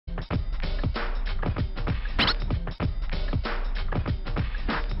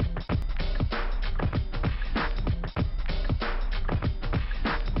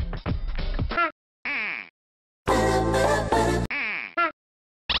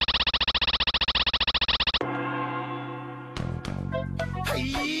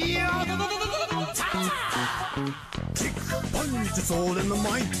punch, it's all in the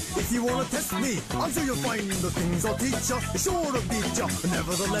mind. If you wanna test me, I'm sure you'll find the things I'll teach ya. Sure to beat ya,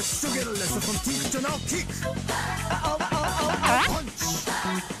 nevertheless you'll get a lesson from teacher. Now kick, punch,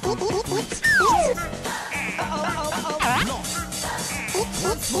 knock.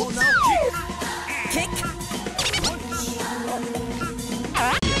 Once more now, kick,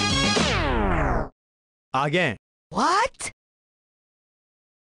 Again. What?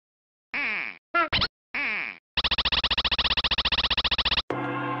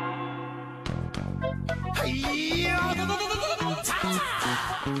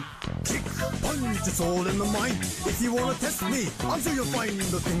 kick, punch, it's all in the mind. If you wanna test me, I'm sure you'll find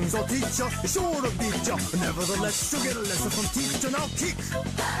the things I'll teach ya. Sure to beat ya, nevertheless you'll get a lesson from teacher. Now kick,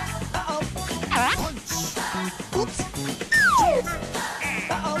 punch,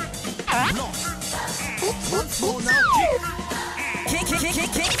 knock. Once more now, kick,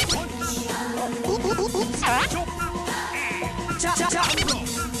 punch,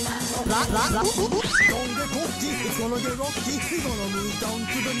 Block. don't get cocky, it's gonna get rocky. We're gonna move down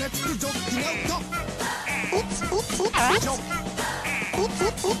to the next jockey. Now jump, jump, Turn.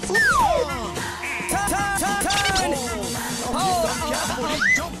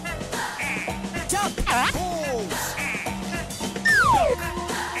 jump, pose.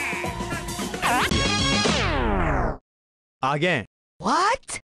 Again.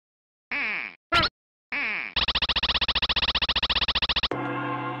 What?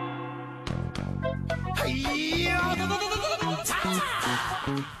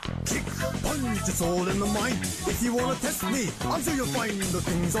 Kick, punch, it's all in the mind. If you wanna test me, I'm sure you'll find the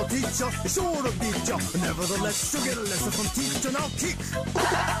things I'll teach ya. Sure to beat ya, nevertheless you'll get a lesson from teacher. Now kick,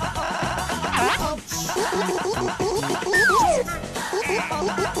 punch,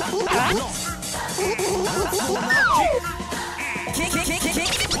 knock. Kick.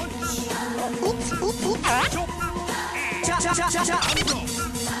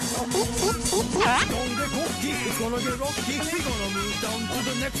 Don't get cocky, it's gonna get rocky. We're gonna move down to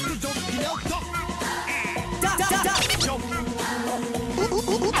the next jockey. Now duck, jump,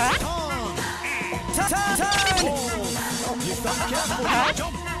 Turn. pose. You stand careful, now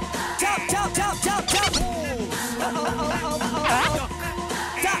jump, Jump.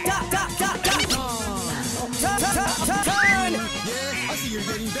 Turn. yeah, I see you're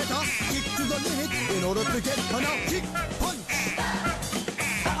getting better. Kick to the limit in order to get her. Now kick, punch,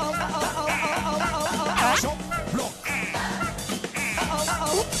 chop, block,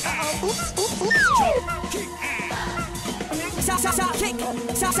 chop,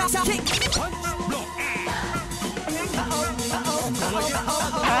 kick, Kick. punch, block. Gonna get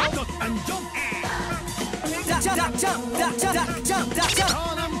her, duck and jump, Jump.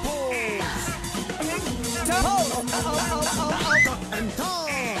 turn and pose, duck and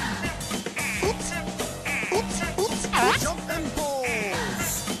turn, jump and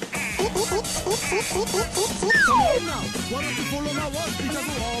pose. Come on now, why don't you follow my words because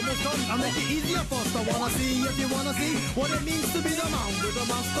we're almost done. I'll make it easier first. I wanna see if you wanna see what it means to be the man with the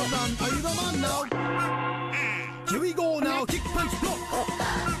master plan. Are you the man now? Here we go now, kick, punch, block,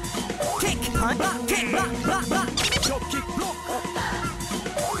 Kick. Block. chop, kick, block,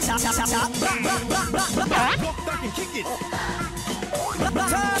 block back and kick it,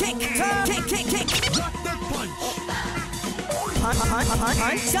 Kick. block that punch,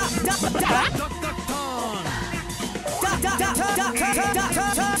 Punch. duck that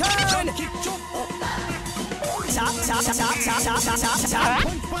turn, Turn. kick, chop, Chop.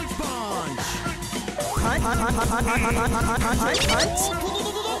 punch, Punch.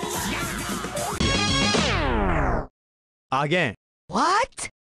 Again. What?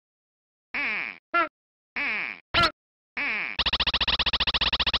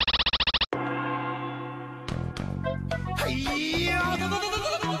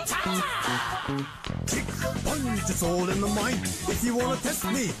 kick, punch, it's all in the mind. If you wanna test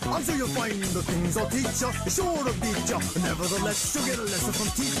me, I'm sure you'll find the things I'll teach ya. Sure to beat ya, nevertheless you'll get a lesson from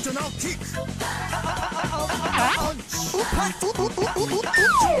teacher. Now kick,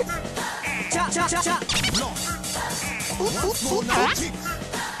 Chop. block, once more now, kick,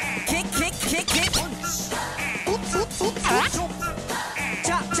 Kick. punch,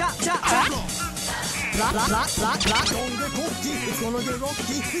 chop, Chop. Block. don't get cocky, it's gonna get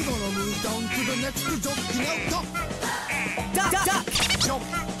rocky. We're gonna move down to the next jockey. Now duck, jump,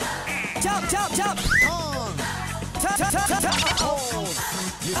 Jump. turn, pose.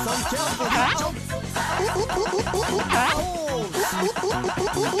 You stand careful, now jump, pose,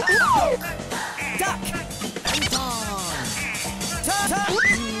 Duck. and turn.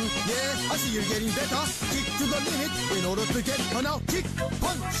 Yeah, I see you're getting better. Kick to the limit in order to get her. Now kick,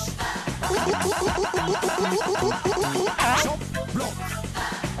 punch, chop, block.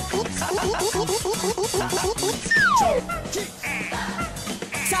 Chop, kick.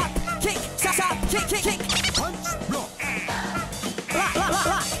 Stop, kick, stop, stop, kick, kick, kick. Punch, block. Block, block, block,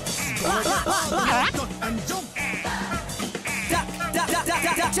 block. Block, block, block, block. Duck and jump. Duck, duck, duck, duck,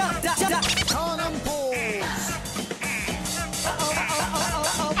 duck, duck, jump, duck, duck. Turn and pose.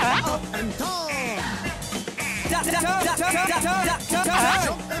 Up and turn. Duck, duck, duck, duck, duck, duck, duck, duck, duck.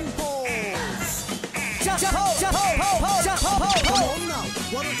 Jump and pose. Jump, jump, pose, jump, pose, pose, jump, pose, pose, Come pose. on now,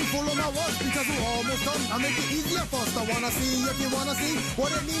 why don't you follow my words because we're almost done. I make it easier first. I wanna see if you wanna see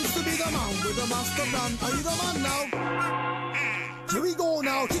what it means to be the man with the master plan. Are you the man now? Here we go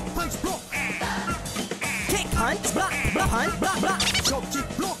now. Kick, punch, block. Kick, punch, block, block, punch, block, block. Chop, kick,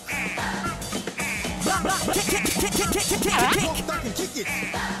 block. Block, block, kick, kick, kick, kick, kick, kick, kick, Block, kick. duck and kick it.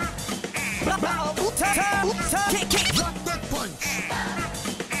 Block, block, turn, turn, kick, kick. Block, duck, punch.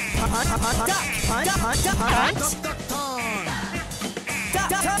 Punch, punch, punch, duck, punch, punch, duck, punch. Duck, duck, turn. Duck,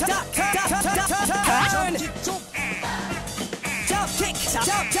 duck, duck, duck, duck, duck, duck, Jump, turn. kick, chop. Jump, kick, stop,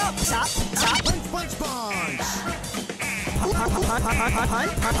 jump, jump, stop, stop. Punch, punch, punch. Punch, punch, punch, punch, punch,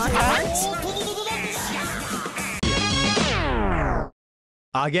 punch, punch, punch.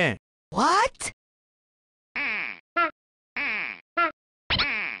 Again. What?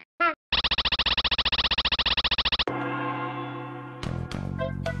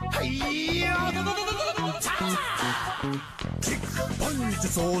 Kick, punch,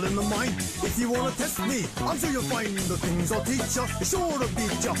 it's all in the mind. If you wanna test me, I'm sure you'll find the things I'll teach ya. Sure to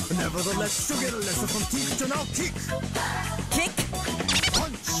beat ya. Nevertheless, you'll get a lesson from teacher. Now kick, Kick,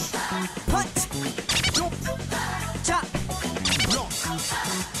 punch, punch, jump, chop, block.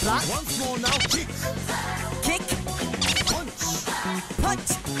 block, Once more now, kick, kick, punch, punch,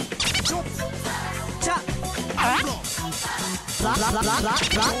 jump, chop, and block. block, block, block, block,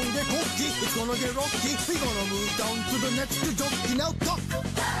 block. Don't get cocky, it's gonna get rocky. We're gonna move down to the next jockey. Now duck,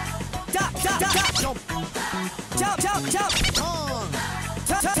 Duck, duck, duck, duck. jump, Jump, jump, jump. turn,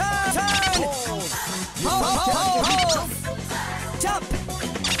 Turn, turn, turn. pause, Hold, hold, hold. jump, Jump,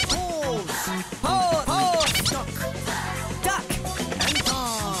 pause, hold, hold. duck, Duck, and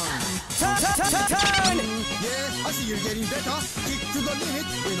turn. turn, turn, turn, turn. Yeah, I see you're getting better. Kick to the limit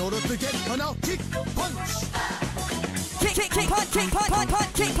in order to get her now. Kick, punch, Kick, kick, kick, punch, kick, punch, punch,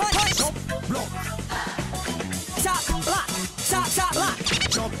 punch, kick, punch, punch. jump, block, Stop, block. Stop, stop, block.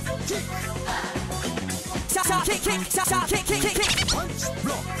 jump, kick, Stop, stop, kick, kick. Stop, stop, kick, kick, kick, kick. punch,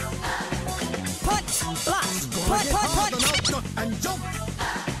 block. Punch, block. Gonna Punch, get punch, harder punch. now. Duck and jump,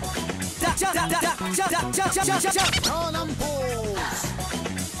 Duck, jump, duck, duck, duck, jump, duck, jump, jump, jump, jump, jump. turn and pause,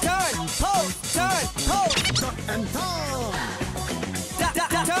 Turn, pose, turn, pose. duck and turn, Duck, duck,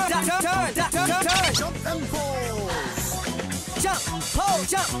 duck, turn, duck, turn, turn, duck, turn, turn, turn. jump and pause. Jump, pose,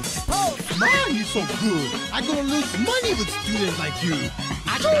 jump, pose. Man, you're so good. I'm gonna lose money with students like you.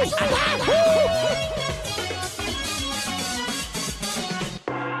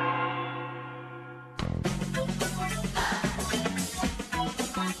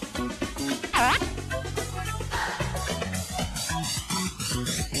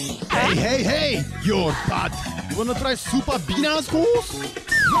 Hey, you're bad. You wanna try Super Bina's course?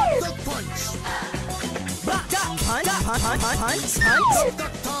 Block, duck, punch, Block, duck, punch, punch, punch, punch, punch. duck,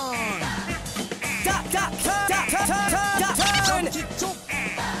 duck, turn, Duck, duck, turn, duck, turn, turn, duck, turn. jump, kick, chop,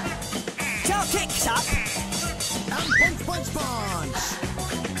 Jump, kick, stop. and punch, punch, punch.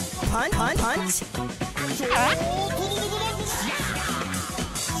 Punch, punch, punch.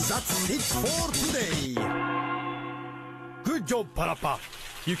 That's it for today. Good job, PaRappa.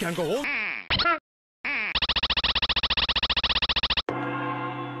 You can go home.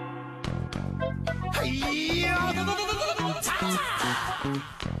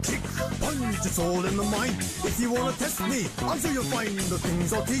 Kick, punch, it's all in the mind. If you wanna test me, I'm sure you'll find the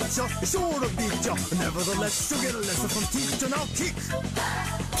things I'll teach ya. Sure to beat ya. Nevertheless, you'll get a lesson from teacher. Now kick,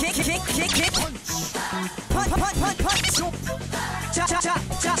 Kick, kick, kick, kick. punch, Punch, punch, punch, punch. jump, Chop, chop, chop,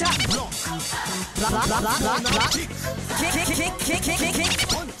 chop, chop. block. Block, block, block, block, Now block. kick, Kick, kick, kick, kick, kick, kick, kick.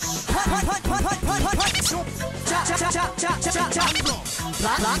 punch, Punch, punch, punch, punch, punch, punch, punch, punch. jump, Chop, chop, chop, chop, chop, chop, chop, chop. block.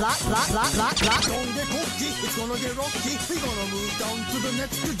 Block, block, block, block, block, block, block. Don't get cocky, it's gonna get rocky. We're gonna move down to the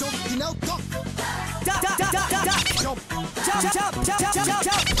next jockey. Now duck, Duck, duck, duck, duck, duck, duck. jump, Jump, jump, jump, jump, jump, jump,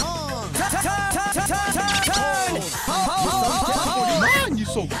 jump. turn, Turn, turn, turn, turn, turn, turn, turn. Ho, ho, ho, ho, ho. Man, you're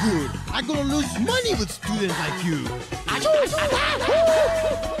so good. I'm gonna lose money with students like you.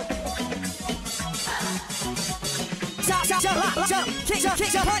 Stop, stop, jump, lock, jump, kick, jump,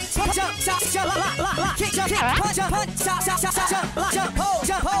 punch, punch, jump, stop, jump, lock, kick, jump, punch, jump, punch, stop, stop, stop, jump, lock, jump, hold,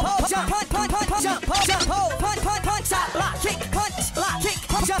 jump, jump, punch, punch, punch, punch, jump, hold, jump, hold, punch, punch, punch, stop, lock, kick, punch, jump, kick,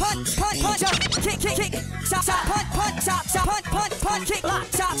 punch, punch, punch, jump, kick, kick, kick, stop, stop, punch, punch, stop, stop, punch, punch. kick, lock,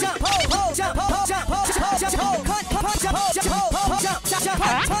 stop, jump, hold, jump, hold, jump, hold, jump, hold, punch, punch, jump, hold, jump, hold, jump, stop, jump,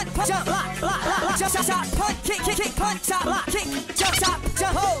 punch, jump, lock, jump, stop, punch, kick, punch, stop, lock, kick, jump, stop,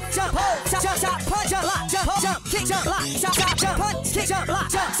 jump, hold, stop, jump, stop, punch, jump, lock, jump, hold, jump, kick, jump, lock, stop, jump, punch, kick, jump, lock,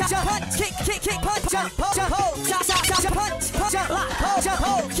 jump, stop, jump, punch, kick, punch, jump, hold, stop, jump, punch, jump, lock, hold, jump,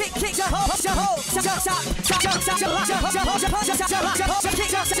 hold, kick, jump, hold, stop, jump, stop, jump, lock, jump, hold, jump, punch, jump, lock, jump, kick,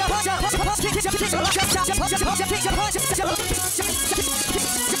 jump, punch, jump, kick, jump, lock, jump, stop, jump, kick, jump, punch, jump,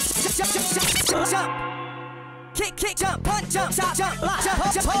 kick, jump, punch, jump, stop, jump, lock, jump,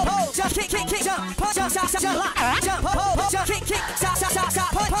 hold, jump, kick, jump, punch, jump, stop, jump, lock, jump, hold, jump, kick, stop, punch, lock,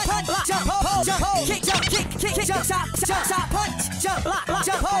 jump, hold, kick, jump, stop, punch, jump, lock,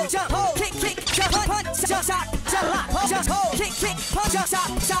 jump, hold, kick, jump, punch, jump, stop, jump, lock, jump, hold, kick, punch, jump,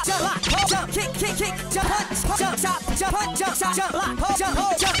 stop, jump, lock, jump, kick, jump, punch, jump, stop, jump, punch, jump, lock, jump,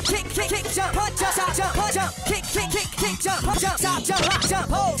 hold, jump, kick, jump, punch, stop, jump, kick, jump, punch, stop, jump, lock,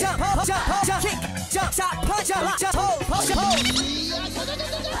 jump, hold, jump, kick, jump, stop, punch, lock, jump, hold.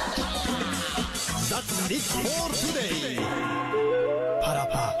 That's it for today.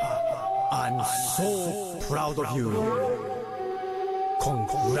 PaRappa, I'm so proud of you.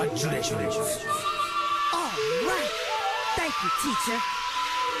 Congratulations. All right. Thank you, teacher.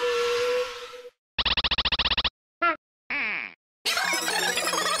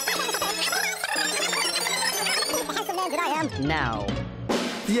 Now,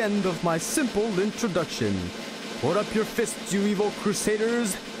 The end of my simple introduction. Put up your fists, you evil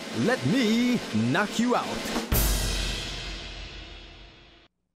crusaders. Let me knock you out.